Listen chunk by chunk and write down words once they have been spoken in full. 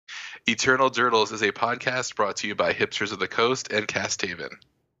Eternal Journals is a podcast brought to you by Hipsters of the Coast and Cast Haven.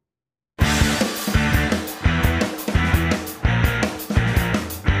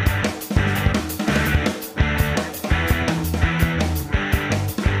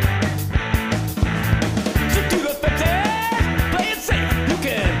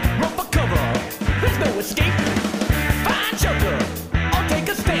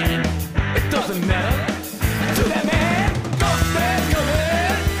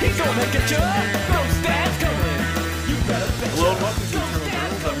 Hello and welcome to Eternal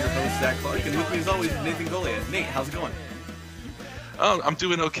Journals. I'm your host, Zach Clark, and with me as always, Nathan Goliath. Nate, how's it going? Oh, I'm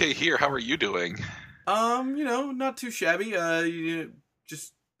doing okay here. How are you doing? Not too shabby.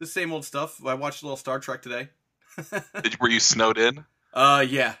 Just the same old stuff. I watched a little Star Trek today. Were you snowed in?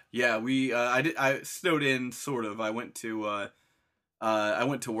 Yeah. I snowed in, sort of. I went to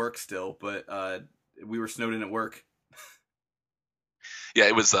work still, but we were snowed in at work. Yeah,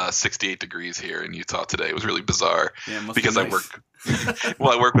 it was 68 degrees here in Utah today. It was really bizarre because be nice. I work.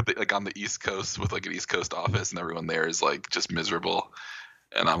 Well, I work with on the East Coast with an East Coast office, and everyone there is just miserable.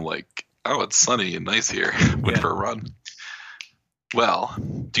 And I'm like, oh, it's sunny and nice here. Went for a run. Well, do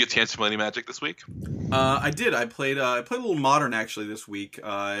you get a chance to play any Magic this week? I did. I played a little Modern actually this week.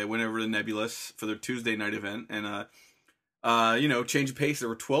 I went over to Nebulous for their Tuesday night event, and change of pace. There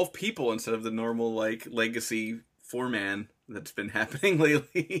were 12 people instead of the normal Legacy 4-man that's been happening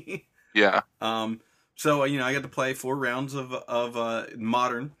lately. Yeah. So I got to play 4 rounds of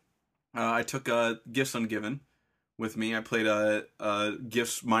Modern. I took Gifts Ungiven with me. I played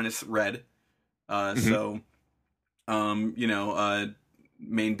Gifts minus red. So main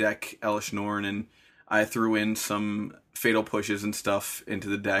deck Elesh Norn, and I threw in some Fatal Pushes and stuff into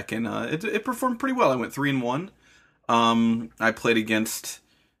the deck, and it performed pretty well. I went 3-1. I played against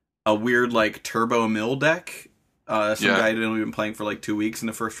a weird Turbo Mill deck. Guy had only been playing for 2 weeks in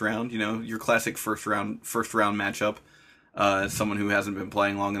the first round. Your classic first round matchup. Someone who hasn't been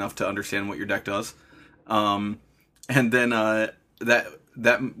playing long enough to understand what your deck does. And then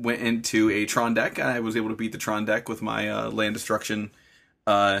that went into a Tron deck. I was able to beat the Tron deck with my land destruction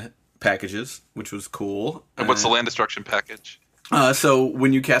packages, which was cool. And what's the land destruction package? So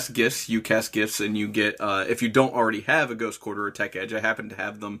when you cast gifts, and you get if you don't already have a Ghost Quarter or Tech Edge, I happen to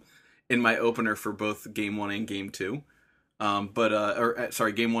have them in my opener for both Game 1 and Game 2.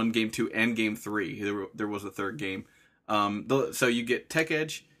 Game 1, Game 2, and Game 3. There was a third game. So you get Tech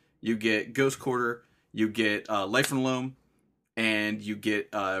Edge, you get Ghost Quarter, you get Life from Loam, and you get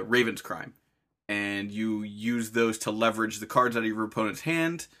Raven's Crime. And you use those to leverage the cards out of your opponent's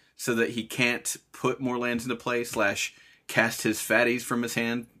hand so that he can't put more lands into play / cast his fatties from his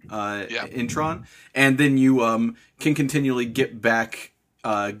hand in Tron. And then you can continually get back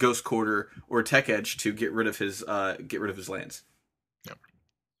Ghost Quarter or Tech Edge to get rid of his lands. Yep.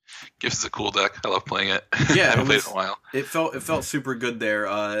 Gifts is a cool deck. I love playing it. Yeah, I haven't played it in a while. It felt super good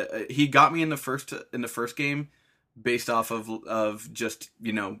there. He got me in the first game based off of just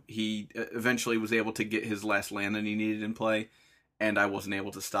he eventually was able to get his last land that he needed in play, and I wasn't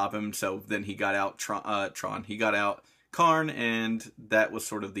able to stop him. So then he got out Tron. He got out Karn, and that was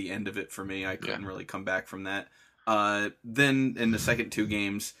sort of the end of it for me. I couldn't really come back from that. Then in the second 2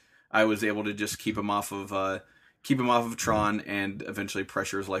 games, I was able to just keep him off of Tron and eventually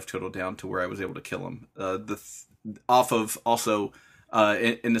pressure his life total down to where I was able to kill him. In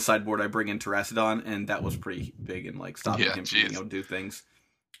the sideboard, I bring in Terracidon, and that was pretty big in stopping him from being able to do things.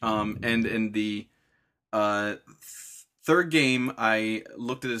 And in the third game, I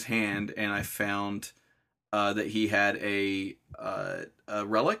looked at his hand and I found that he had a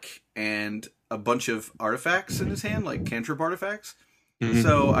relic and a bunch of artifacts in his hand, like cantrip artifacts. Mm-hmm.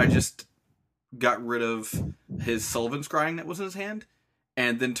 So I just got rid of his Sullivan Scrying that was in his hand,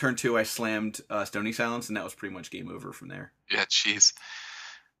 and then turn 2 I slammed Stony Silence, and that was pretty much game over from there. Yeah, jeez.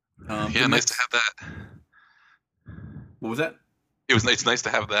 Nice to have that. What was that? It's nice to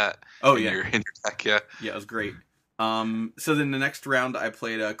have that. In your deck. Yeah, it was great. So then the next round I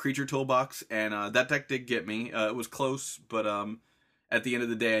played a Creature Toolbox, and that deck did get me. It was close, but at the end of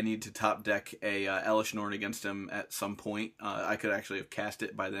the day, I needed to top deck a Elesh Norn against him at some point. I could actually have cast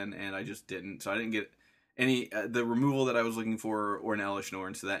it by then, and I just didn't. So I didn't get any the removal that I was looking for or an Elesh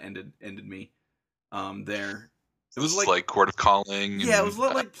Norn, so that ended me there. It was like Court of Calling. Yeah, it was a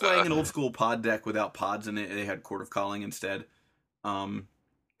lot like playing an old school pod deck without pods in it. They had Court of Calling instead.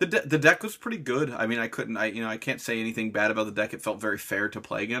 The deck was pretty good. I mean, I can't say anything bad about the deck. It felt very fair to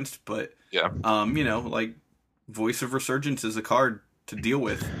play against, but Voice of Resurgence is a card to deal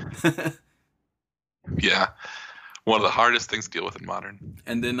with. Yeah. One of the hardest things to deal with in Modern.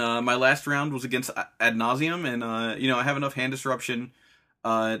 And then my last round was against Ad Nauseam, and I have enough hand disruption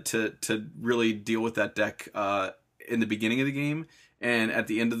to really deal with that deck in the beginning of the game, and at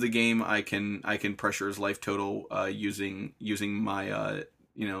the end of the game, I can pressure his life total using my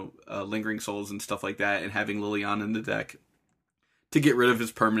lingering souls and stuff like that, and having Liliana in the deck to get rid of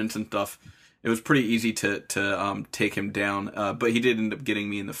his permanents and stuff. It was pretty easy to take him down, but he did end up getting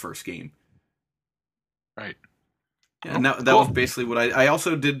me in the first game. Right. Yeah, and that was basically what I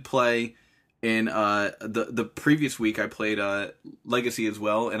also did play in the previous week. I played Legacy as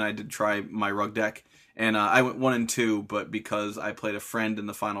well, and I did try my Rug deck, and I went 1-2, but because I played a friend in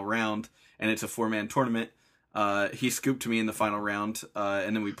the final round, and it's a 4-man tournament, he scooped me in the final round,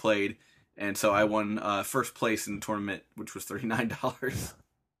 and then we played, and so I won first place in the tournament, which was $39.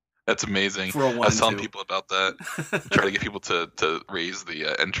 That's amazing. For a 1-2. I was telling people about that. Try to get people to raise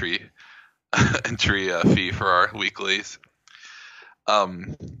the entry fee for our weeklies.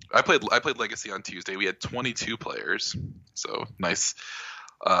 I played Legacy on Tuesday. We had 22 players, so nice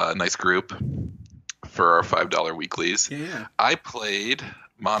group for our $5 weeklies. Yeah. I played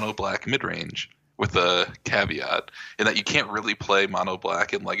mono black mid range with a caveat in that you can't really play mono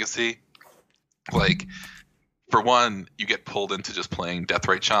black in Legacy. Like, for one, you get pulled into just playing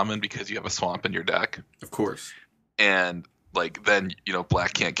Deathrite Shaman because you have a swamp in your deck. Of course. And like then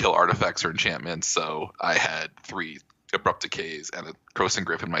black can't kill artifacts or enchantments, so I had 3 Abrupt Decays and a Krosan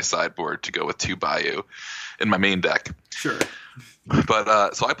Gryph in my sideboard to go with 2 Bayou in my main deck. Sure.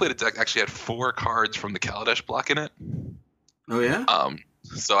 But so I played a deck actually had 4 cards from the Kaladesh block in it. Oh yeah.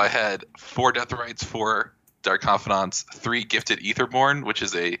 So I had 4 Deathrites, 4 Dark Confidants, 3 Gifted Aetherborn, which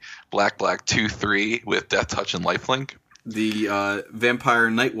is a black 2/3 with Death Touch and Lifelink. The Vampire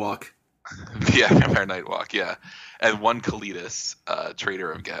Nightwalk. Yeah, Vampire Nightwalk, yeah. And 1 Kalitas,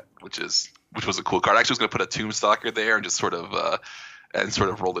 Trader of Get, which was a cool card. I actually was going to put a Tombstalker there and just sort of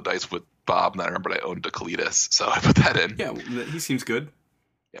roll the dice with Bob, and then I remembered I owned a Kalitas, so I put that in. Yeah, he seems good.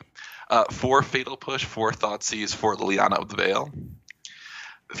 Yeah. 4 Fatal Push, 4 Thoughtseize, 4 Liliana of the Veil.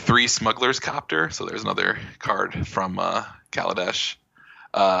 3 Smuggler's Copter, so there's another card from Kaladesh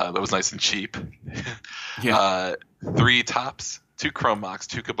that was nice and cheap. Yeah. 3 Tops, 2 Chrome Mox,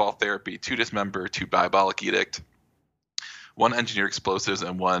 2 Cabal Therapy, 2 Dismember, 2 Diabolic Edict, 1 Engineer Explosives,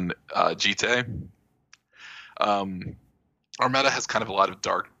 and 1 Jite. Our meta has kind of a lot of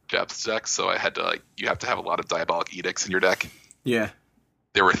dark depth decks, so I had to you have to have a lot of Diabolic Edicts in your deck. Yeah.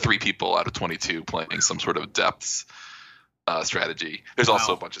 There were 3 people out of 22 playing some sort of depths strategy. There's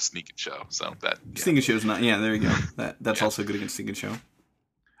also a bunch of Sneak and Show, so that Sneak and Show's not. Yeah, there you go. That's also good against Sneak and Show.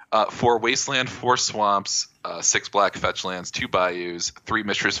 4 Wasteland, 4 Swamps, 6 Black Fetch Lands, 2 Bayous, 3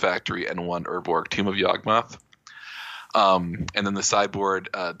 Mistress Factory, and 1 Urborg Tomb of Yawgmoth. And then the sideboard,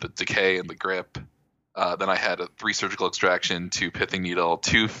 the Decay and the Grip. Then I had 3 Surgical Extraction, 2 Pithing Needle,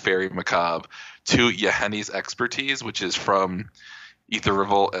 2 Fairy Macabre, 2 Yahenni's Expertise, which is from Ether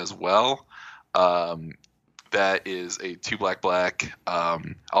Revolt as well. That is a 2 black.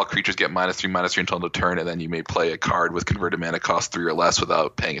 All creatures get -3/-3 until end of turn, and then you may play a card with converted mana cost 3 or less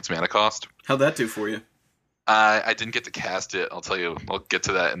without paying its mana cost. How'd that do for you? I didn't get to cast it. I'll tell you. I'll get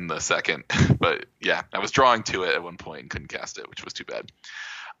to that in a second. But yeah, I was drawing to it at one point and couldn't cast it, which was too bad.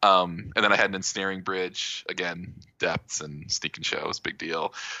 And then I had an Ensnaring Bridge, again, depths and Sneak and Show is a big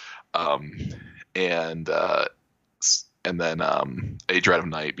deal. And then a Dread of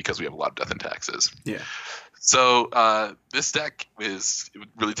Night because we have a lot of Death and Taxes. Yeah. So this deck it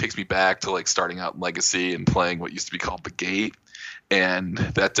really takes me back to starting out in Legacy and playing what used to be called the Gate, and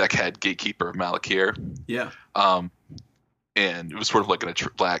that deck had Gatekeeper of Malakir. Yeah. And it was sort of like an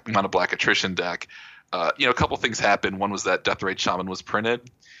mono black attrition deck. A couple things happened. One was that Deathrite Shaman was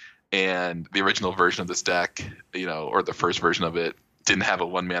printed, and the original version of this deck, or the first version of it, didn't have a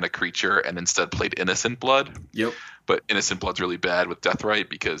 1-mana creature and instead played Innocent Blood. Yep. But Innocent Blood's really bad with Deathrite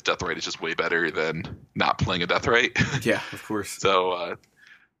because Deathrite is just way better than not playing a Deathrite. Yeah, of course. So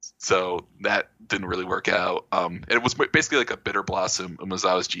that didn't really work out. It was basically like a Bitter Blossom, a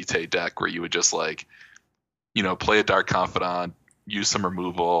Mazawa's Jite deck where you would just play a Dark Confidant, use some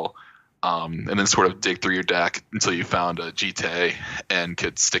removal, and then sort of dig through your deck until you found a Jite and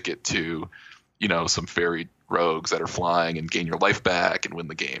could stick it to, some fairy rogues that are flying and gain your life back and win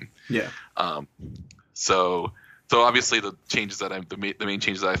the game. Yeah. So obviously the main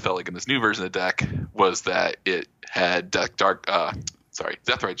changes that I felt like in this new version of the deck was that it had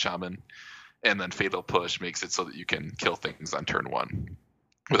Deathrite Shaman, and then Fatal Push makes it so that you can kill things on turn 1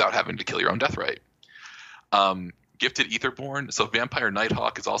 without having to kill your own Deathrite. Gifted Aetherborn. So Vampire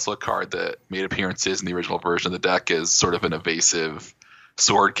Nighthawk is also a card that made appearances in the original version of the deck as sort of an evasive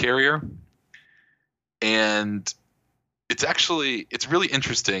sword carrier. And it's really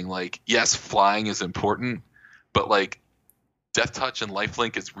interesting. Yes, flying is important, but Death Touch and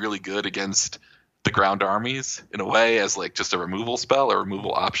Lifelink is really good against the ground armies in a way as like just a removal spell or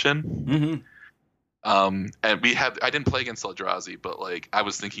removal option. Mm-hmm. And I didn't play against Eldrazi, but like I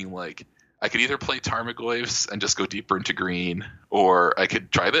was thinking like I could either play Tarmogoyfs and just go deeper into green, or I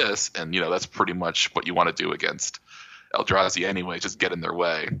could try this, and that's pretty much what you want to do against Eldrazi anyway, just get in their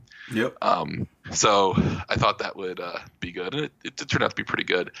way. Yep. So I thought that would be good, and it turned out to be pretty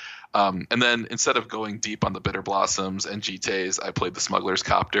good. And then instead of going deep on the Bitter Blossoms and Jites, I played the Smuggler's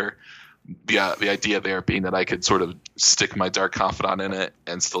Copter. The idea there being that I could sort of stick my Dark Confidant in it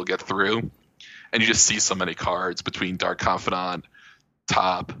and still get through. And you just see so many cards between Dark Confidant,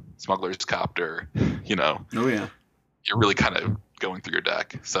 Top, Smuggler's Copter, Oh yeah. You're really kind of going through your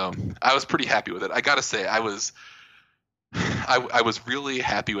deck. So I was pretty happy with it. I gotta say, I was really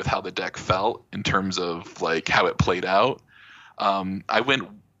happy with how the deck felt in terms of like how it played out. I went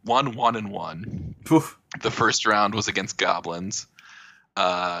 1-1-1. Oof. The first round was against Goblins.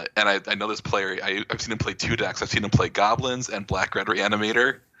 And I know this player. I've seen him play 2 decks. I've seen him play Goblins and Black Red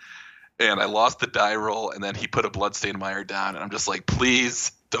Reanimator. And I lost the die roll, and then he put a Bloodstained Mire down, and I'm just like,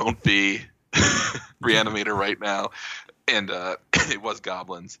 please don't be Reanimator right now. And it was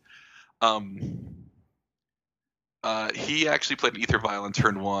Goblins. He actually played an Aether Vial in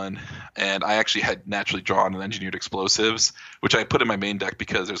turn 1, and I actually had naturally drawn an Engineered Explosives, which I put in my main deck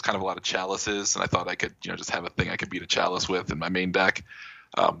because there's kind of a lot of Chalices, and I thought I could just have a thing I could beat a Chalice with in my main deck.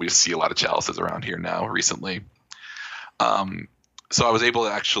 We see a lot of Chalices around here now recently. So I was able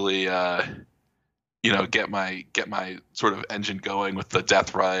to actually, get my sort of engine going with the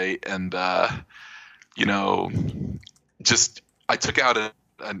Deathrite, and just I took out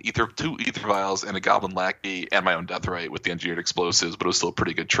two Aether Vials and a Goblin Lackey and my own Deathrite with the Engineered Explosives, but it was still a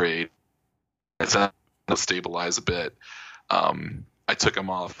pretty good trade. It's to stabilize a bit. I took him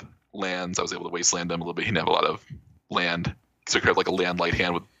off lands. I was able to wasteland him a little bit. He didn't have a lot of land. So I had like a land light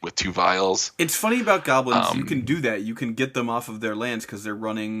hand with 2 vials. It's funny about goblins. You can do that. You can get them off of their lands because they're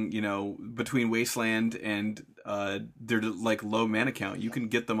running, between wasteland and they're like low mana count. You can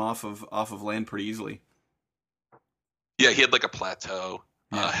get them off of land pretty easily. Yeah, he had like a plateau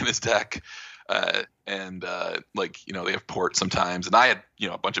in his deck, and they have port sometimes, and I had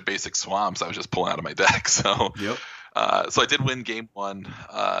a bunch of basic swamps I was just pulling out of my deck. So yep. So I did win game 1,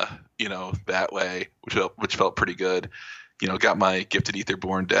 that way, which felt pretty good. Got my Gifted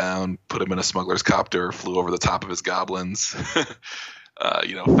Aetherborn down, put him in a Smuggler's Copter, flew over the top of his goblins,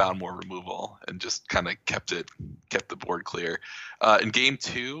 found more removal, and just kind of kept the board clear. In game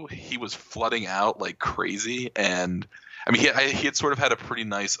 2, he was flooding out like crazy, and I mean, he had sort of had a pretty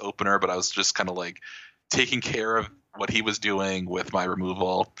nice opener, but I was just kind of like taking care of what he was doing with my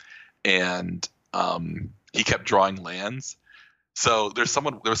removal, and he kept drawing lands. So there was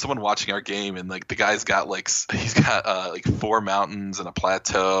someone watching our game, and like the guy's got he's got 4 mountains and a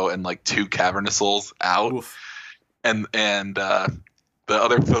plateau and like 2 Cavernisals out. Oof. And the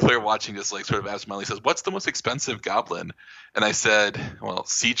other player watching just like sort of absentmindedly says, "What's the most expensive goblin?" And I said, "Well,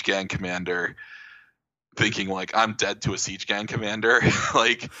 Siege Gang Commander," thinking like I'm dead to a Siege Gang Commander,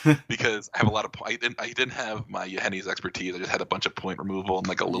 because I have a lot of I didn't have my Yahenni's expertise. I just had a bunch of point removal and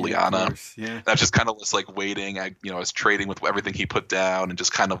like a Liliana. Yeah. And I was just kind of just like waiting. I was trading with everything he put down and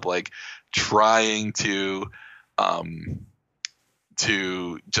just kind of like trying to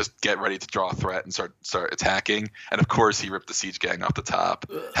just get ready to draw a threat and start attacking. And of course he ripped the Siege Gang off the top.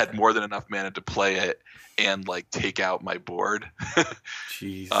 Had more than enough mana to play it and like take out my board.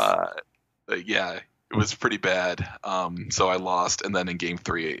 Jeez. Yeah. It was pretty bad. So I lost, and then in game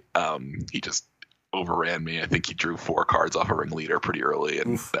 3, he just overran me. I think he drew 4 cards off a Ringleader pretty early,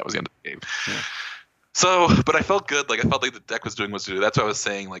 and that was the end of the game. Yeah. So, but I felt good. Like I felt like the deck was doing what to do. That's what I was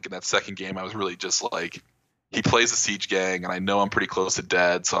saying. Like in that second game, I was really just like, he plays a Siege Gang, and I know I'm pretty close to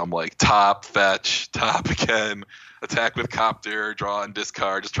dead, so I'm like top, fetch, top again, attack with Copter, draw and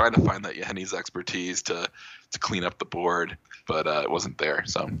discard, just trying to find that Yahenni's expertise to clean up the board. But it wasn't there,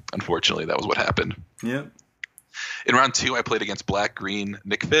 so unfortunately that was what happened. Yeah. In round 2, I played against Black Green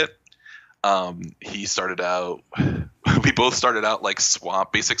Nickfit. He started out. We both started out like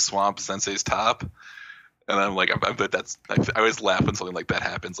basic swamp Sensei's top, and I'm like, I always laugh when something like that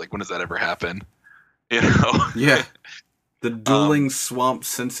happens. Like, when does that ever happen? Yeah. The dueling swamp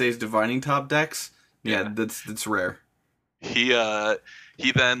Sensei's Divining Top decks. Yeah, that's rare. He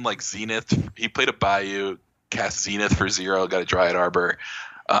then like Zenith. He played a Bayou. Cast Zenith for 0, got a Dryad Arbor,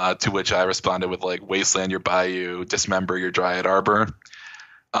 to which I responded with like Wasteland your Bayou, Dismember your Dryad Arbor.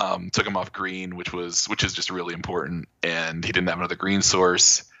 Took him off green, which is just really important, and he didn't have another green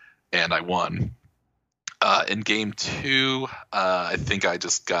source, and I won. In game 2, I think I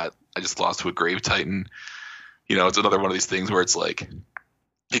just lost to a Grave Titan. it's another one of these things where it's like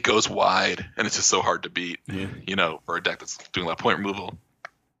it goes wide and it's just so hard to beat. Yeah. For a deck that's doing a lot of point removal.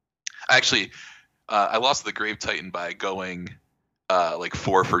 Actually, I lost to the Grave Titan by going like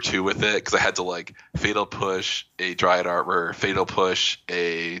 4 for 2 with it because I had to like Fatal Push a Dryad Arbor, Fatal Push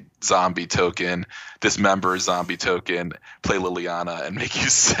a zombie token, dismember a zombie token, play Liliana, and make you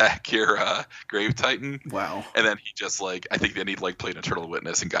sack your Grave Titan. Wow. And then he just like, I think then he like played Eternal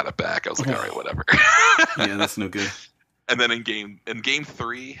Witness and got it back. I was like, all right, whatever. Yeah, that's no good. And then in game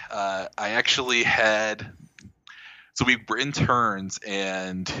 3, I actually had, so we were in turns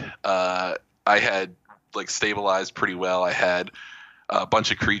and I had like stabilized pretty well. I had a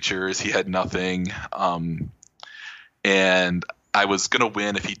bunch of creatures. He had nothing. And I was going to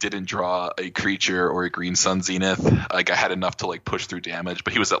win if he didn't draw a creature or a Green Sun Zenith. Like I had enough to like push through damage,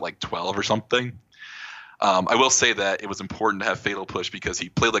 but he was at like 12 or something. I will say that it was important to have Fatal Push because he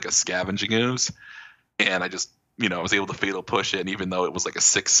played like a Scavenging Ooze, and I just, I was able to Fatal Push it, and even though it was like a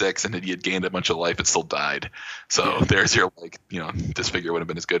 6/6 and he had gained a bunch of life, it still died. So there's your like, Disfigure would have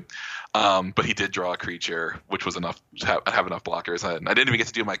been as good. But he did draw a creature, which was enough to have enough blockers. And I didn't even get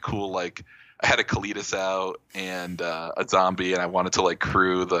to do my cool, like, I had a Kalitas out and a zombie, and I wanted to like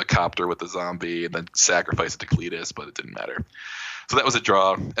crew the copter with the zombie and then sacrifice it to Kalitas, but it didn't matter. So that was a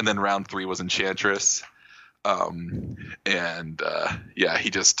draw. And then round 3 was Enchantress. He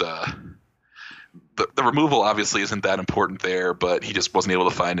just the removal obviously isn't that important there, but he just wasn't able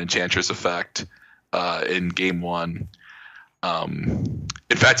to find Enchantress effect in game 1. In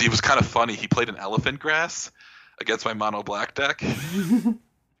fact, it was kind of funny. He played an Elephant Grass against my mono black deck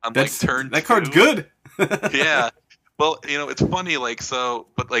on like turn 2. That card's good. Yeah. Well, it's funny, like, so,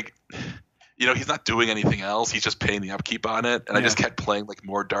 but like, he's not doing anything else. He's just paying the upkeep on it. And I just kept playing like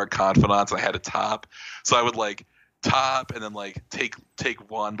more Dark Confidants. And I had a top. So I would like top and then like take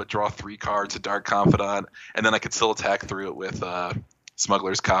 1 but draw 3 cards to Dark Confidant, and then I could still attack through it with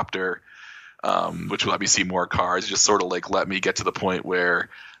Smuggler's Copter, which would let me see more cards. Just sort of like let me get to the point where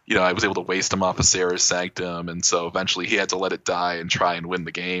I was able to waste him off of Sarah's Sanctum, and so eventually he had to let it die and try and win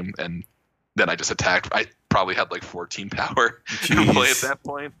the game, and then I just attacked. I probably had like 14 power to play at that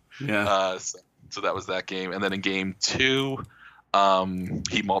point. Yeah. So that was that game, and then in game 2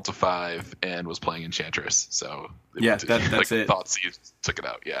 he multi-5 and was playing Enchantress. So that's like, it. Thoughts he took it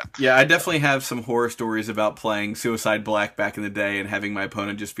out. Yeah. I definitely have some horror stories about playing Suicide Black back in the day and having my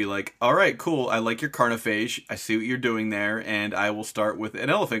opponent just be like, "All right, cool. I like your Carnophage. I see what you're doing there, and I will start with an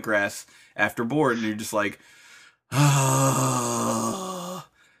Elephant Grass after board." And you're just like, "Ah."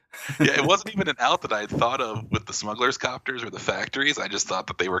 Yeah, it wasn't even an out that I had thought of with the Smuggler's Copters or the Factories. I just thought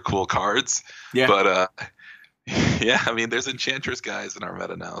that they were cool cards. Yeah. But I mean, there's Enchantress guys in our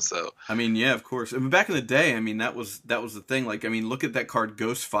meta now, so. I mean, yeah, of course. I mean, back in the day, I mean, that was the thing. Like, I mean, look at that card,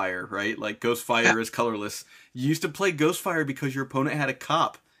 Ghostfire, right? Like, Ghostfire is colorless. You used to play Ghostfire because your opponent had a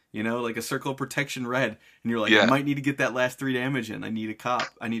cop, like a Circle of Protection red, and you're like, I might need to get that last 3 damage in. I need a cop.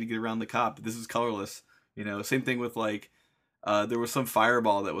 I need to get around the cop. This is colorless. Same thing with like, there was some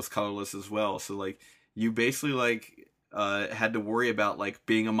Fireball that was colorless as well. So like, you basically like. Had to worry about like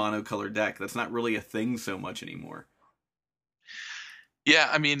being a monocolored deck. That's not really a thing so much anymore. Yeah,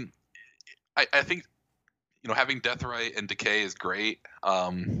 I mean, I think having Deathrite and Decay is great.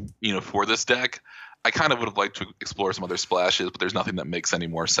 For this deck, I kind of would have liked to explore some other splashes, but there's nothing that makes any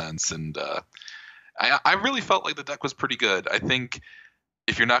more sense. And I really felt like the deck was pretty good. I think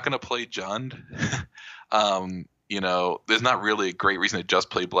if you're not going to play Jund, there's not really a great reason to just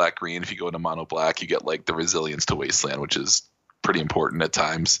play black-green. If you go into mono-black, you get like the resilience to Wasteland, which is pretty important at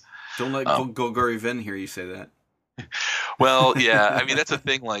times. Don't let Golgari Vin hear you say that. Well, yeah, I mean that's the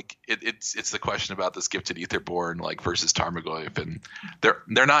thing. Like it's the question about this Gifted Aetherborn like versus Tarmogoyf, and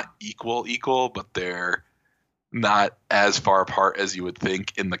they're not equal, but they're not as far apart as you would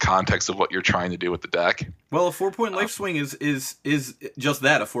think in the context of what you're trying to do with the deck. Well, a 4-point life swing is just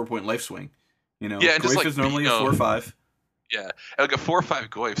that, a 4-point life swing. Yeah, and Goyf is normally a 4/5. Yeah, like a 4/5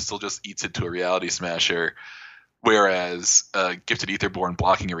 Goyf still just eats into a Reality Smasher, whereas Gifted Aetherborn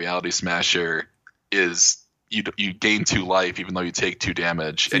blocking a Reality Smasher is you gain 2 life even though you take 2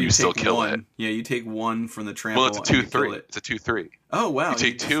 damage, so and you still kill it. Yeah, you take 1 from the trample. Well, it's a 2/3. It's a 2/3. Oh wow! You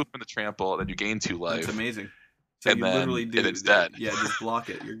take 2 from the trample, and then you gain 2 life. That's amazing. So and you then literally do. It's dead. Yeah, just block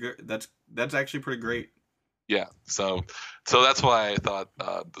it. You're good. That's actually pretty great. Yeah, so that's why I thought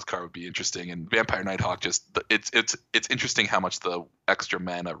this card would be interesting. And Vampire Nighthawk it's interesting how much the extra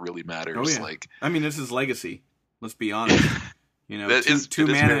mana really matters. Oh, yeah. Like, I mean, this is Legacy. Let's be honest. Two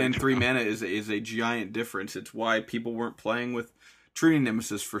mana and 3 mana is a giant difference. It's why people weren't playing with Treaty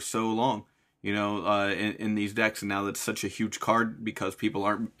Nemesis for so long. In these decks, and now that's such a huge card because people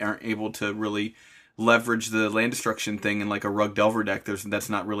aren't able to really leverage the land destruction thing in like a Rug Delver deck. That's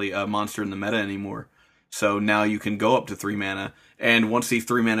not really a monster in the meta anymore. So now you can go up to 3 mana, and once these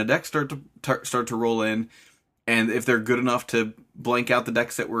 3 mana decks start to roll in, and if they're good enough to blank out the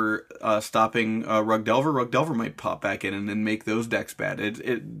decks that were stopping Rug Delver might pop back in and then make those decks bad.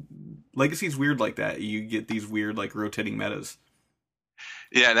 Legacy's weird like that. You get these weird like rotating metas.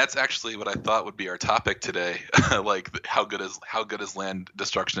 Yeah, and that's actually what I thought would be our topic today. Like how good is land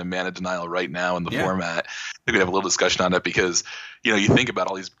destruction and mana denial right now in the format? I think we'd have a little discussion on it because you think about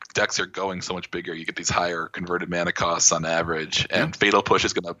all these decks are going so much bigger. You get these higher converted mana costs on average, and Fatal Push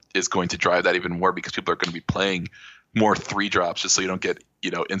is going to drive that even more because people are going to be playing more 3-drops just so you don't get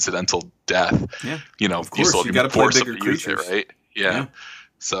incidental death. Yeah, of course you got to play bigger creatures, right? Yeah.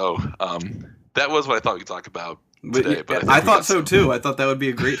 So that was what I thought we could talk about today, but I thought so too. I thought that would be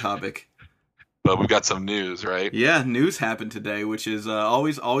a great topic. But we've got some news, right? Yeah, news happened today, which is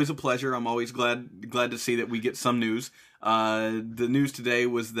always a pleasure. I'm always glad to see that we get some news. The news today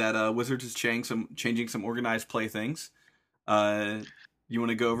was that Wizards is changing some organized play things. You want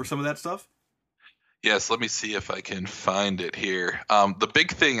to go over some of that stuff? Yes, let me see if I can find it here. The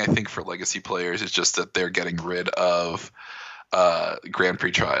big thing I think for Legacy players is just that they're getting rid of Grand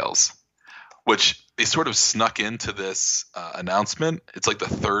Prix trials, which they sort of snuck into this announcement. It's like the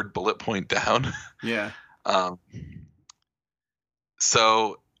third bullet point down. Yeah.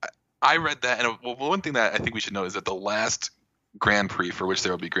 So I read that, and one thing that I think we should know is that the last Grand Prix for which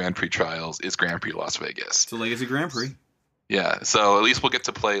there will be Grand Prix trials is Grand Prix Las Vegas. It's a Legacy Grand Prix. Yeah, so at least we'll get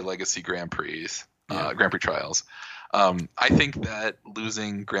to play Legacy Grand Prix, Grand Prix trials. I think that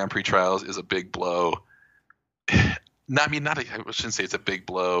losing Grand Prix trials is a big blow. I shouldn't say it's a big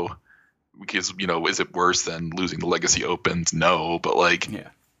blow because is it worse than losing the Legacy Opens? No, but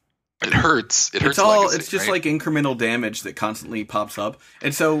it hurts. It hurts. It's just like incremental damage that constantly pops up.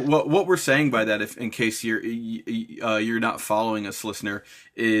 And so what we're saying by that, if in case you're not following us, listener,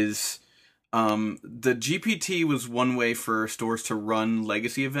 is the GPT was one way for stores to run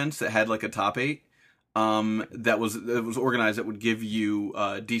Legacy events that had like a top 8. That was organized that would give you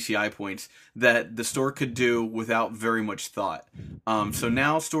DCI points that the store could do without very much thought. So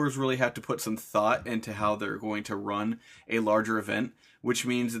now stores really have to put some thought into how they're going to run a larger event, which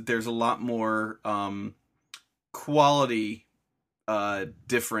means that there's a lot more quality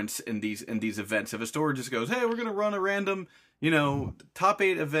difference in these events. If a store just goes, "Hey, we're going to run a random top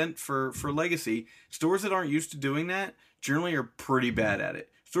 8 event for Legacy," stores that aren't used to doing that generally are pretty bad at it.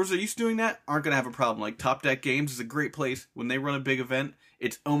 Stores that are used to doing that aren't going to have a problem. Like Top Deck Games is a great place. When they run a big event,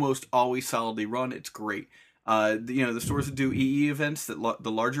 it's almost always solidly run. It's great. The stores that do EE events, the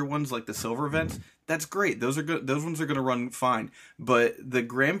larger ones like the silver events, that's great. Those are good. Those ones are going to run fine. But the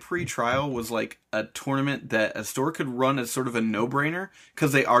Grand Prix trial was like a tournament that a store could run as sort of a no-brainer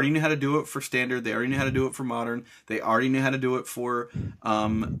because they already knew how to do it for standard. They already knew how to do it for modern. They already knew how to do it for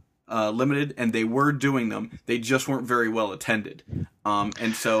limited, and they were doing them. They just weren't very well attended,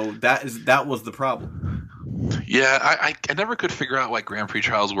 and so that was the problem. Yeah, I never could figure out why Grand Prix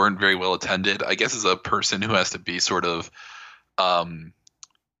trials weren't very well attended. I guess as a person who has to be sort of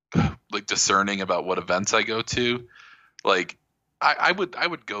like discerning about what events I go to, like I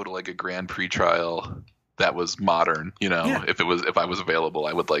would go to like a Grand Prix trial that was modern, if I was available.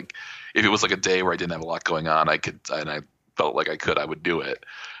 I would like, if it was like a day where I didn't have a lot going on, I felt like I would do it.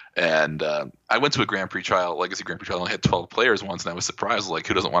 And I went to a Grand Prix trial, Legacy Grand Prix trial, and I had 12 players once, and I was surprised, like,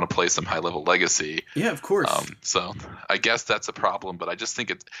 who doesn't want to play some high-level Legacy? Yeah, of course. So I guess that's a problem, but I just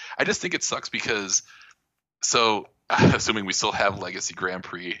think it sucks because, so assuming we still have Legacy Grand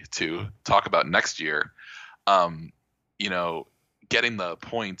Prix to talk about next year, getting the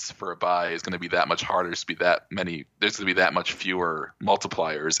points for a buy is going to be that much harder. There's going to be that much fewer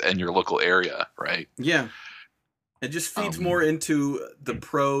multipliers in your local area, right? Yeah. It just feeds more into the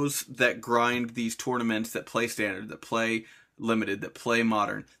pros that grind these tournaments, that play standard, that play limited, that play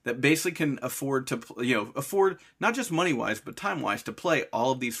modern, that basically can afford to, afford not just money-wise, but time-wise to play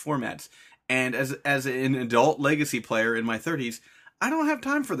all of these formats. And as an adult Legacy player in my 30s, I don't have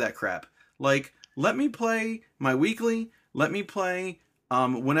time for that crap. Like, let me play my weekly, let me play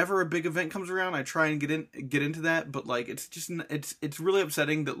whenever a big event comes around, I try and get into that, but like it's really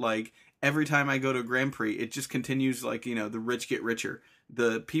upsetting that like every time I go to a Grand Prix, it just continues like, the rich get richer.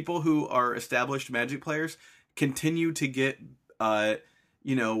 The people who are established Magic players continue to get,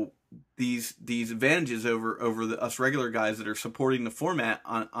 these advantages over us regular guys that are supporting the format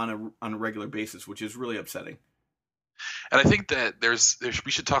on a regular basis, which is really upsetting. And I think that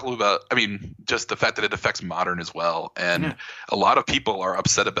we should talk a little about, just the fact that it affects modern as well. And a lot of people are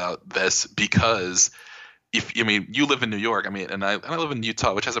upset about this because if I mean you live in New York, I mean, and I live in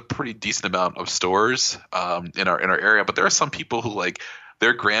Utah, which has a pretty decent amount of stores in our area. But there are some people who like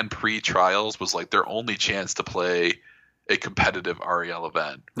their Grand Prix trials was like their only chance to play a competitive REL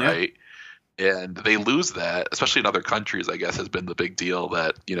event, Yeah. right? And they lose that, especially in other countries. I guess has been the big deal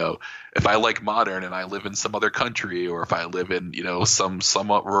that if I like modern and I live in some other country, or if I live in some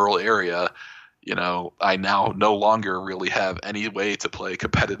somewhat rural area, I now no longer really have any way to play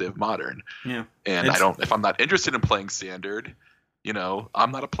competitive modern. Yeah. And if I'm not interested in playing standard,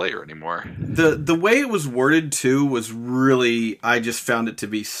 I'm not a player anymore. The way it was worded too was really, I just found it to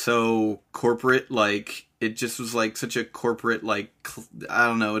be so corporate. Like it just was like such a corporate, like, I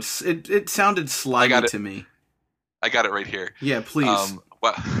don't know. It sounded slimy to me. I got it right here. Yeah, please.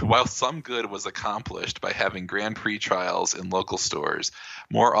 While some good was accomplished by having Grand Prix trials in local stores,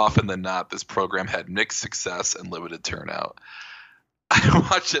 more often than not, this program had mixed success and limited turnout. I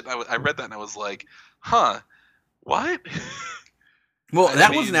watched it. I read that and I was like, huh, what? Well,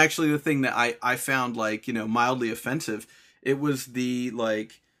 that wasn't actually the thing that I found, like, mildly offensive. It was the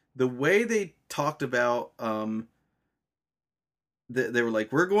way they talked about, they were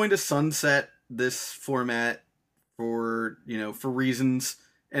like, we're going to sunset this format for reasons,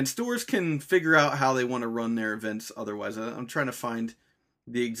 and stores can figure out how they want to run their events otherwise. I'm trying to find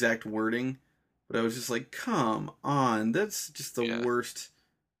the exact wording, but I was just like, come on, that's just the worst.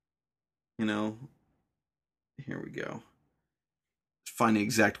 Here we go. Find the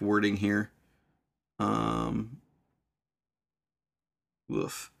exact wording here.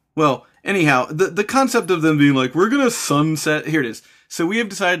 Woof. Well, anyhow, the concept of them being like, we're gonna sunset. Here it is. So we have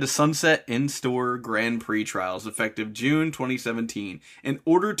decided to sunset in-store Grand Prix trials effective June 2017 in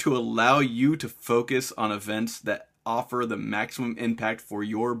order to allow you to focus on events that offer the maximum impact for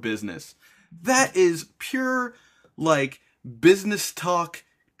your business. That is pure, like, business talk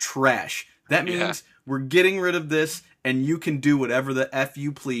trash. That means we're getting rid of this and you can do whatever the F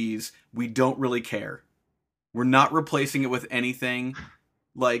you please. We don't really care. We're not replacing it with anything.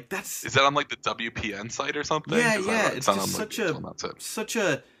 Like, is that on like the WPN site or something? Yeah. It's just such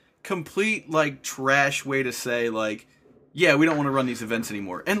a complete, like, trash way to say, like, yeah, we don't want to run these events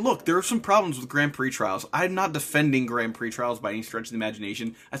anymore. And look, there are some problems with Grand Prix trials. I'm not defending Grand Prix trials by any stretch of the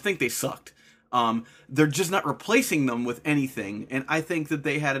imagination. I think they sucked. They're just not replacing them with anything. And I think that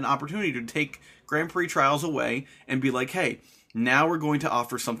they had an opportunity to take Grand Prix trials away and be like, hey, now we're going to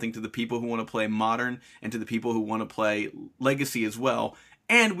offer something to the people who want to play modern and to the people who want to play legacy as well.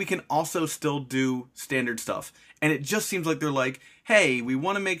 And we can also still do standard stuff. And it just seems like they're like, hey, we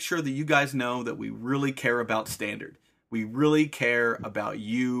want to make sure that you guys know that we really care about standard. We really care about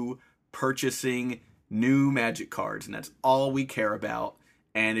you purchasing new Magic cards. And that's all we care about.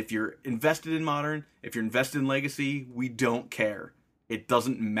 And if you're invested in modern, if you're invested in legacy, we don't care. It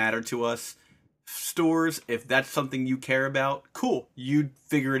doesn't matter to us. Stores, if that's something you care about, cool, you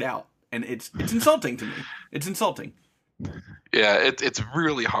figure it out. And it's insulting to me. It's insulting. Yeah, it's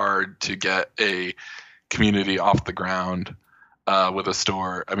really hard to get a community off the ground with a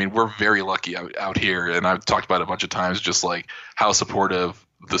store. I mean, we're very lucky out here, and I've talked about it a bunch of times, just like how supportive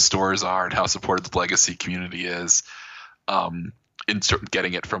the stores are and how supportive the legacy community is. In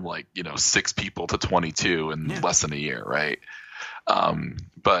getting it from 6 people to 22 in less than a year, right?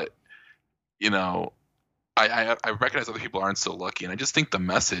 But I recognize other people aren't so lucky, and I just think the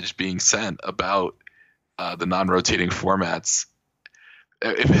message being sent about the non-rotating formats,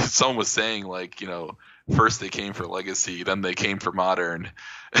 if someone was saying first they came for legacy, then they came for modern,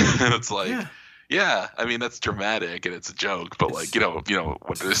 it's like, yeah, I mean that's dramatic and it's a joke, but what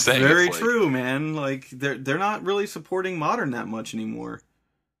they're saying. Very true, man. Like they're not really supporting modern that much anymore.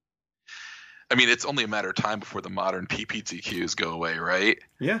 I mean, it's only a matter of time before the modern PPTQs go away, right?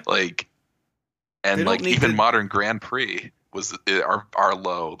 Yeah. Even modern Grand Prix are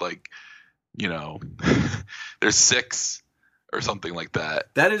low. There's 6 or something like that.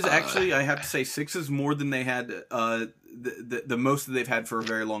 That is actually, I have to say, 6 is more than they had. The most that they've had for a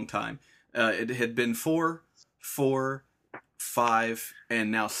very long time. It had been 4, 5,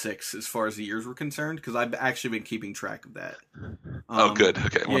 and now 6 as far as the years were concerned, because I've actually been keeping track of that. Oh, good.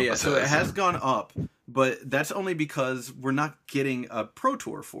 Okay. Yeah. So it has gone up, but that's only because we're not getting a Pro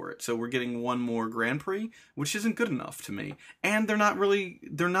Tour for it. So we're getting one more Grand Prix, which isn't good enough to me. And they're not really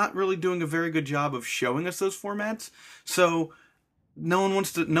doing a very good job of showing us those formats. So no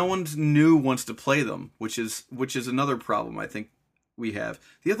one new wants to play them, which is another problem I think we have.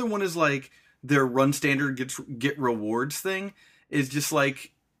 The other one is their run standard get rewards thing is just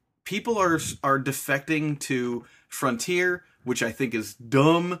people are defecting to Frontier, which I think is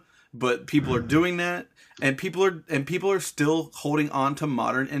dumb, but people are doing that, and people are still holding on to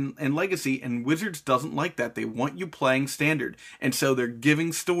Modern and Legacy, and Wizards doesn't like that. They want you playing Standard, and so they're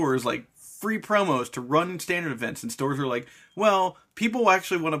giving stores like free promos to run Standard events, and stores are like, well, people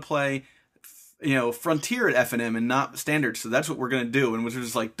actually want to play, Frontier at FNM and not Standard, so that's what we're gonna do. And Wizards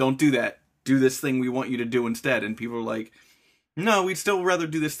is like, don't do that. Do this thing we want you to do instead. And people are like, no, we'd still rather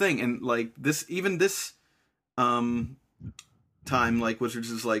do this thing. And like this time, like Wizards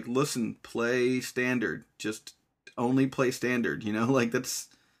is like, listen, play Standard, just only play Standard. Like that's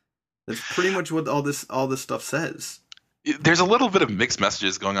pretty much what all this stuff says. There's a little bit of mixed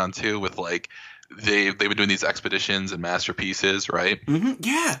messages going on too, with like they've been doing these expeditions and masterpieces, right? Mm-hmm.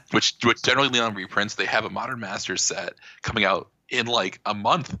 Yeah. Which generally lean on reprints. They have a Modern Masters set coming out in like a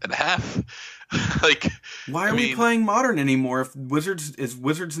month and a half. Like, why are we playing Modern anymore if Wizards is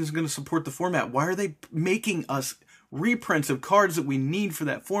going to support the format? Why are they making us reprints of cards that we need for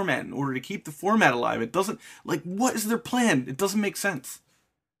that format in order to keep the format alive? It doesn't, like, what is their plan? It doesn't make sense.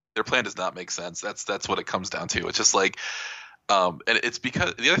 Their plan does not make sense. That's what it comes down to. It's just like, and it's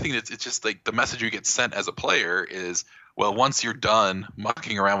because the other thing is, it's just like the message you get sent as a player is, well, once you're done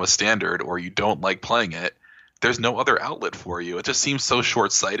mucking around with Standard or you don't like playing it, there's no other outlet for you. It just seems so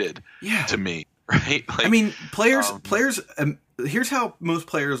short-sighted to me, right? Like, I mean, players. Here's how most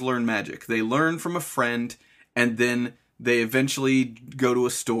players learn Magic. They learn from a friend, and then they eventually go to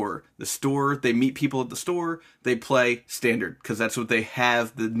a store. They meet people at the store. They play Standard because that's what they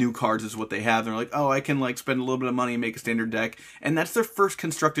have. The new cards is what they have. They're like, oh, I can like spend a little bit of money and make a Standard deck, and that's their first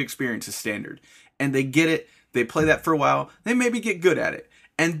constructed experience is Standard. And they get it. They play that for a while. They maybe get good at it,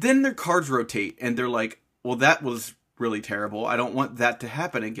 and then their cards rotate, and they're like, well, that was really terrible. I don't want that to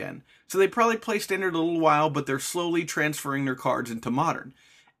happen again. So they probably play Standard a little while, but they're slowly transferring their cards into Modern.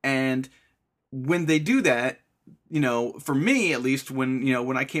 And when they do that, for me at least,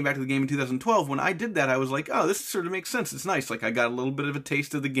 when I came back to the game in 2012, when I did that, I was like, oh, this sort of makes sense. It's nice. Like, I got a little bit of a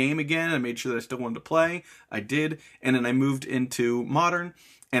taste of the game again. I made sure that I still wanted to play. I did. And then I moved into Modern,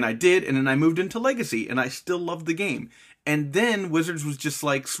 and I did. And then I moved into Legacy, and I still loved the game. And then Wizards was just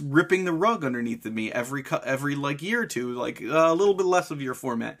like ripping the rug underneath of me every like year or two, like a little bit less of your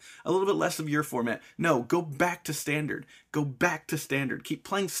format, a little bit less of your format. No, go back to Standard. Go back to Standard. Keep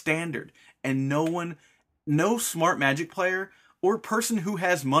playing Standard. And no smart Magic player or person who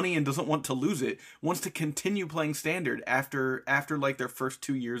has money and doesn't want to lose it wants to continue playing Standard after like their first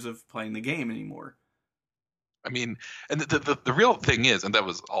 2 years of playing the game anymore. I mean, and the real thing is, and that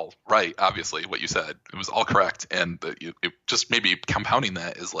was all right, obviously, what you said. It was all correct. And it just maybe compounding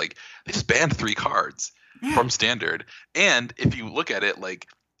that is like, they just banned 3 cards from Standard. And if you look at it, like,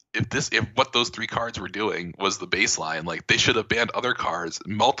 if what those 3 cards were doing was the baseline, like, they should have banned other cards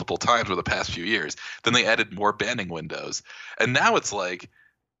multiple times over the past few years. Then they added more banning windows. And now it's like,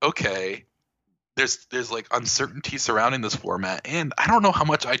 okay, there's like uncertainty surrounding this format, and I don't know how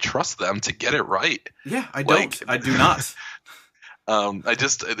much I trust them to get it right. Yeah, I don't. I do not.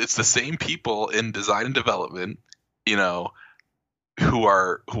 It's the same people in design and development, who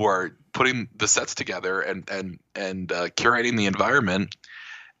are putting the sets together and curating the environment,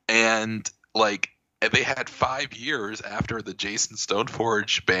 and like they had 5 years after the Jason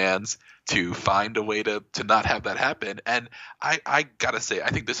Stoneforge bans to find a way to not have that happen. And I gotta say, I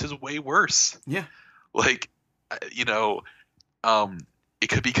think this is way worse. Yeah. Like, it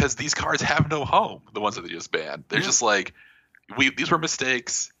could, because these cards have no home, the ones that they just banned. They're just like, these were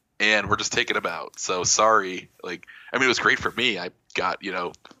mistakes and we're just taking them out. So sorry. Like, I mean, it was great for me. I got,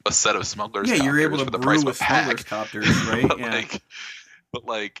 a set of smugglers. Yeah, you're able to for the brew price with of a pack. smugglers copters, right?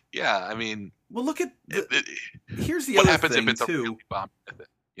 But yeah, I mean, well, look at here's the what other happens thing if it's too. a really bomb with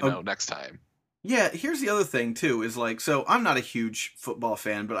it, next time. Yeah, here's the other thing too. Is like, so I'm not a huge football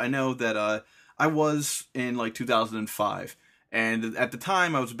fan, but I know that I was in like 2005, and at the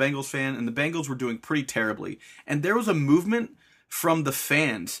time I was a Bengals fan, and the Bengals were doing pretty terribly, and there was a movement from the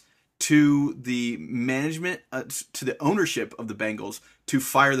fans to the management, to the ownership of the Bengals, to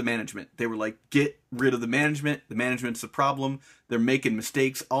fire the management. They were like, get rid of the management. The management's the problem. They're making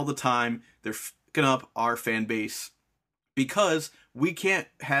mistakes all the time. They're fucking up our fan base because we can't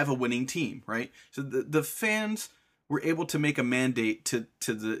have a winning team, right? So the fans were able to make a mandate to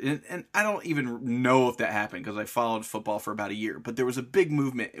the, and I don't even know if that happened because I followed football for about a year, but there was a big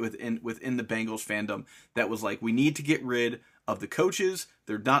movement within the Bengals fandom that was like, we need to get rid of the coaches.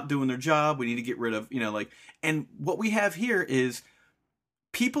 They're not doing their job. We need to get rid of, and what we have here is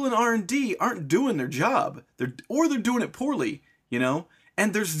people in R&D aren't doing their job. They're doing it poorly,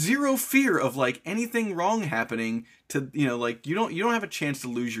 and there's zero fear of like anything wrong happening to, you don't have a chance to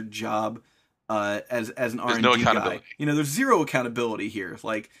lose your job as an There's R&D no guy. accountability. There's zero accountability here.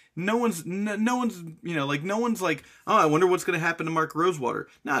 Like no one's like, oh, I wonder what's going to happen to Mark Rosewater.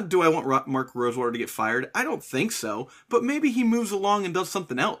 Now, do I want Mark Rosewater to get fired? I don't think so. But maybe he moves along and does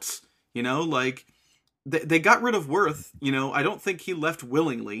something else. Like they got rid of Worth. I don't think he left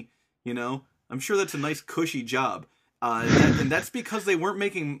willingly. I'm sure that's a nice cushy job. And that's because they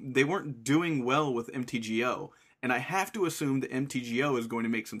weren't doing well with MTGO. And I have to assume that MTGO is going to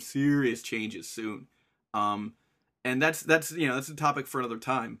make some serious changes soon. And that's a topic for another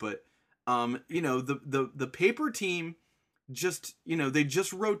time. But the paper team just they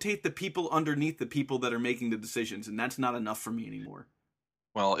just rotate the people underneath the people that are making the decisions, and that's not enough for me anymore.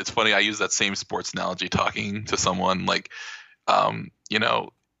 Well, it's funny. I use that same sports analogy talking to someone like, when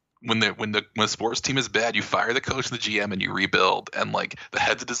the sports team is bad, you fire the coach and the GM and you rebuild. And like the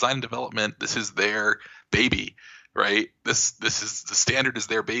heads of design and development, this is their baby, right? This is the Standard is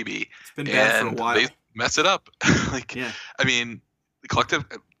their baby. It's been bad for a while. They mess it up. Yeah. I mean,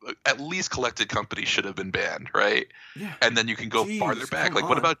 at least collected companies should have been banned, right? Yeah. And then you can go farther back. Like,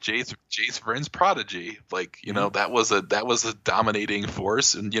 what about Jace Vryn's Prodigy? Like, that was a dominating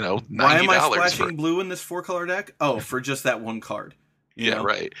force, and $90. Why am I splashing blue in this 4-color deck? Oh, for just that one card.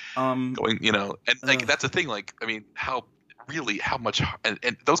 Right. And like that's the thing. Like, I mean, how much,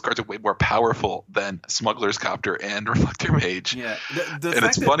 and those cards are way more powerful than Smuggler's Copter and Reflector Mage. Yeah, and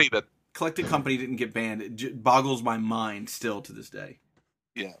it's funny that Collected Company didn't get banned. It boggles my mind still to this day.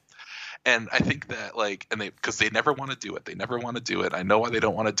 Yeah. And I think that because they never want to do it. They never want to do it. I know why they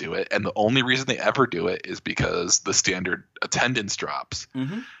don't want to do it. And the only reason they ever do it is because the Standard attendance drops.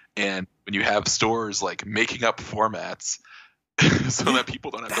 Mm-hmm. And when you have stores like making up formats so that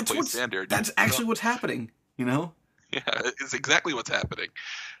people don't have to play Standard. That's actually what's happening, Yeah, it's exactly what's happening.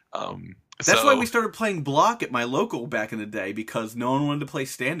 That's why we started playing Block at my local back in the day, because no one wanted to play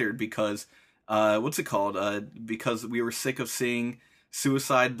Standard because, because we were sick of seeing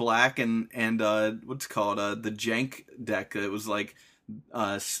Suicide Black and the Jank deck. It was like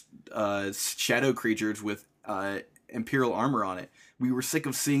shadow creatures with Imperial Armor on it. We were sick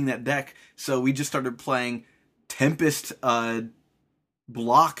of seeing that deck, so we just started playing Tempest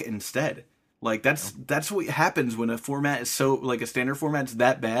Block instead. Like that's what happens when a format is so, like, a Standard format's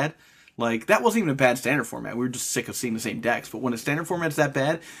that bad. Like, that wasn't even a bad Standard format. We were just sick of seeing the same decks. But when a Standard format's that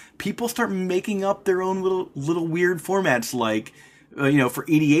bad, people start making up their own little weird formats. Like, for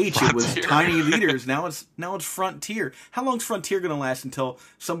EDH, Frontier. It was Tiny Leaders. Now it's Frontier. How long's Frontier gonna last until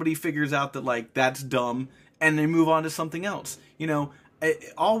somebody figures out that, like, that's dumb and they move on to something else?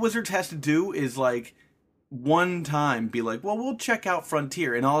 All Wizards has to do is, like, one time be like, well, we'll check out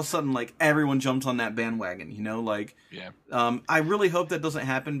Frontier, and all of a sudden, like, everyone jumps on that bandwagon, I really hope that doesn't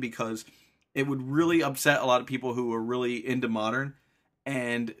happen, because it would really upset a lot of people who are really into Modern.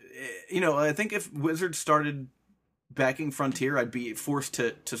 And I think if Wizards started backing Frontier, I'd be forced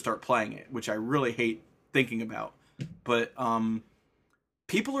to start playing it, which I really hate thinking about. But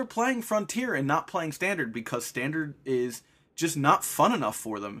people are playing Frontier and not playing Standard because Standard is just not fun enough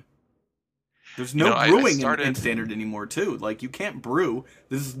for them. There's no brewing in Standard anymore, too. Like, you can't brew.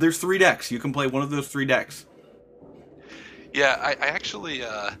 There's 3 decks. You can play one of those 3 decks. Yeah, I actually,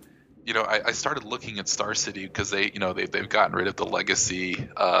 I started looking at Star City because they've gotten rid of the Legacy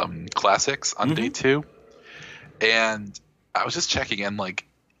Classics on day 2, and I was just checking in. Like,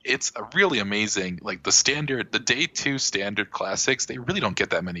 it's a really amazing. Like, the day 2 Standard Classics, they really don't get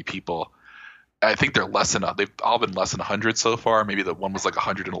that many people. I think they've all been less than 100 so far. Maybe the one was like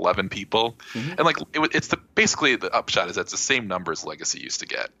 111 people. Mm-hmm. And like basically the upshot is that's the same number as Legacy used to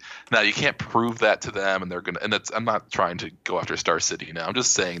get. Now you can't prove that to them, and I'm not trying to go after Star City now. I'm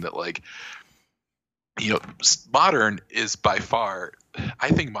just saying that, like, Modern is by far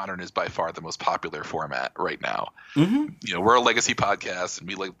the most popular format right now. Mm-hmm. We're a Legacy podcast, and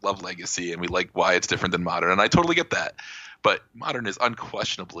we love Legacy, and we like why it's different than Modern, and I totally get that. But Modern is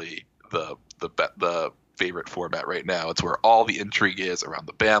unquestionably the favorite format right now. It's where all the intrigue is around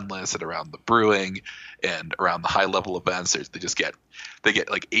the ban list and around the brewing and around the high level events. They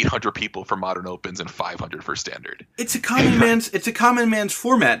get like 800 people for Modern Opens and 500 for Standard. It's a common man's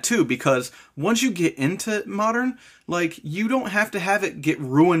format too, because once you get into Modern, like, you don't have to have it get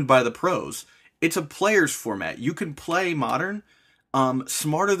ruined by the pros. It's a player's format. You can play Modern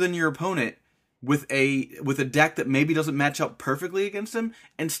smarter than your opponent with a deck that maybe doesn't match up perfectly against them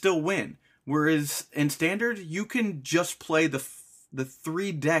and still win. Whereas in Standard, you can just play the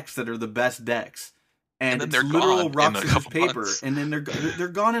 3 decks that are the best decks, and it's literal rock scissors paper, and then they're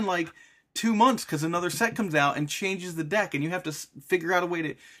gone in like 2 months because another set comes out and changes the deck, and you have to figure out a way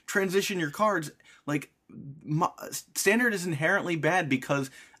to transition your cards. Like, Standard is inherently bad because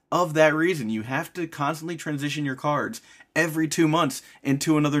of that reason. You have to constantly transition your cards every 2 months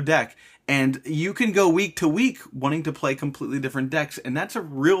into another deck. And you can go week to week wanting to play completely different decks. And that's a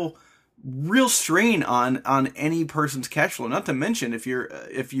real strain on any person's cash flow. Not to mention if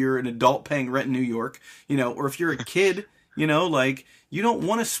you're an adult paying rent in New York, or if you're a kid, like, you don't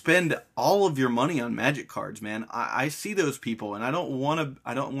want to spend all of your money on Magic cards, man. I see those people, and I don't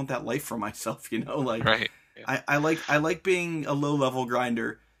want that life for myself, like, right. Yeah. I like being a low level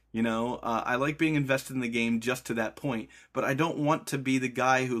grinder, I like being invested in the game just to that point, but I don't want to be the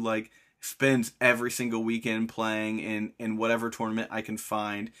guy who, like, spends every single weekend playing in whatever tournament I can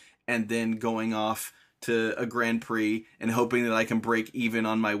find, and then going off to a Grand Prix and hoping that I can break even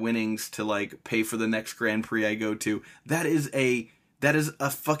on my winnings to, like, pay for the next Grand Prix I go to. That is a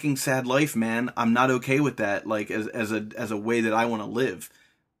fucking sad life, man. I'm not okay with that, like, as a way that I want to live.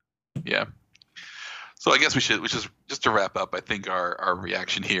 Yeah. So I guess we should just to wrap up, I think our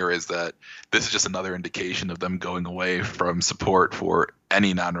reaction here is that this is just another indication of them going away from support for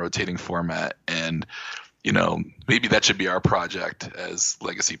any non-rotating format. And, maybe that should be our project as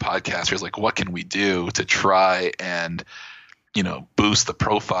Legacy podcasters. Like, what can we do to try and, boost the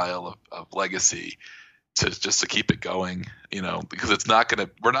profile of Legacy to keep it going, because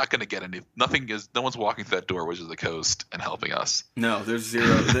we're not gonna get no one's walking through that door, Wizards of the Coast, and helping us. No, there's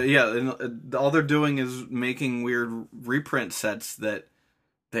zero. Yeah, all they're doing is making weird reprint sets that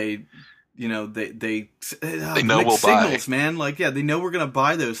they know we'll signals, buy. Man. Like, yeah, they know we're gonna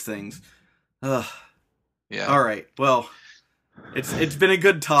buy those things. Ugh. Yeah. All right. Well, it's been a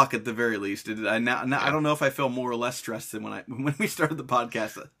good talk at the very least. I don't know if I feel more or less stressed than when we started the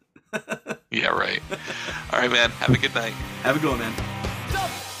podcast. Yeah, right. All right, man. Have a good night. Have a good one, man.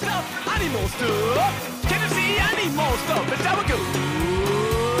 Stuff, animal stuff. Can you see animal stuff? It's how it goes.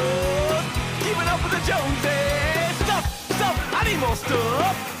 Keeping up with the Joneses. Stuff, animal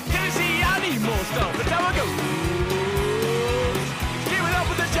stuff. Can you see animal stuff? It's how it goes. Keeping up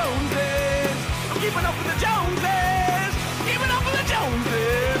with the Joneses. I'm keeping up with the Joneses. Keeping up with the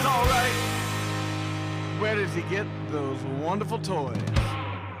Joneses. All right. Where does he get those wonderful toys?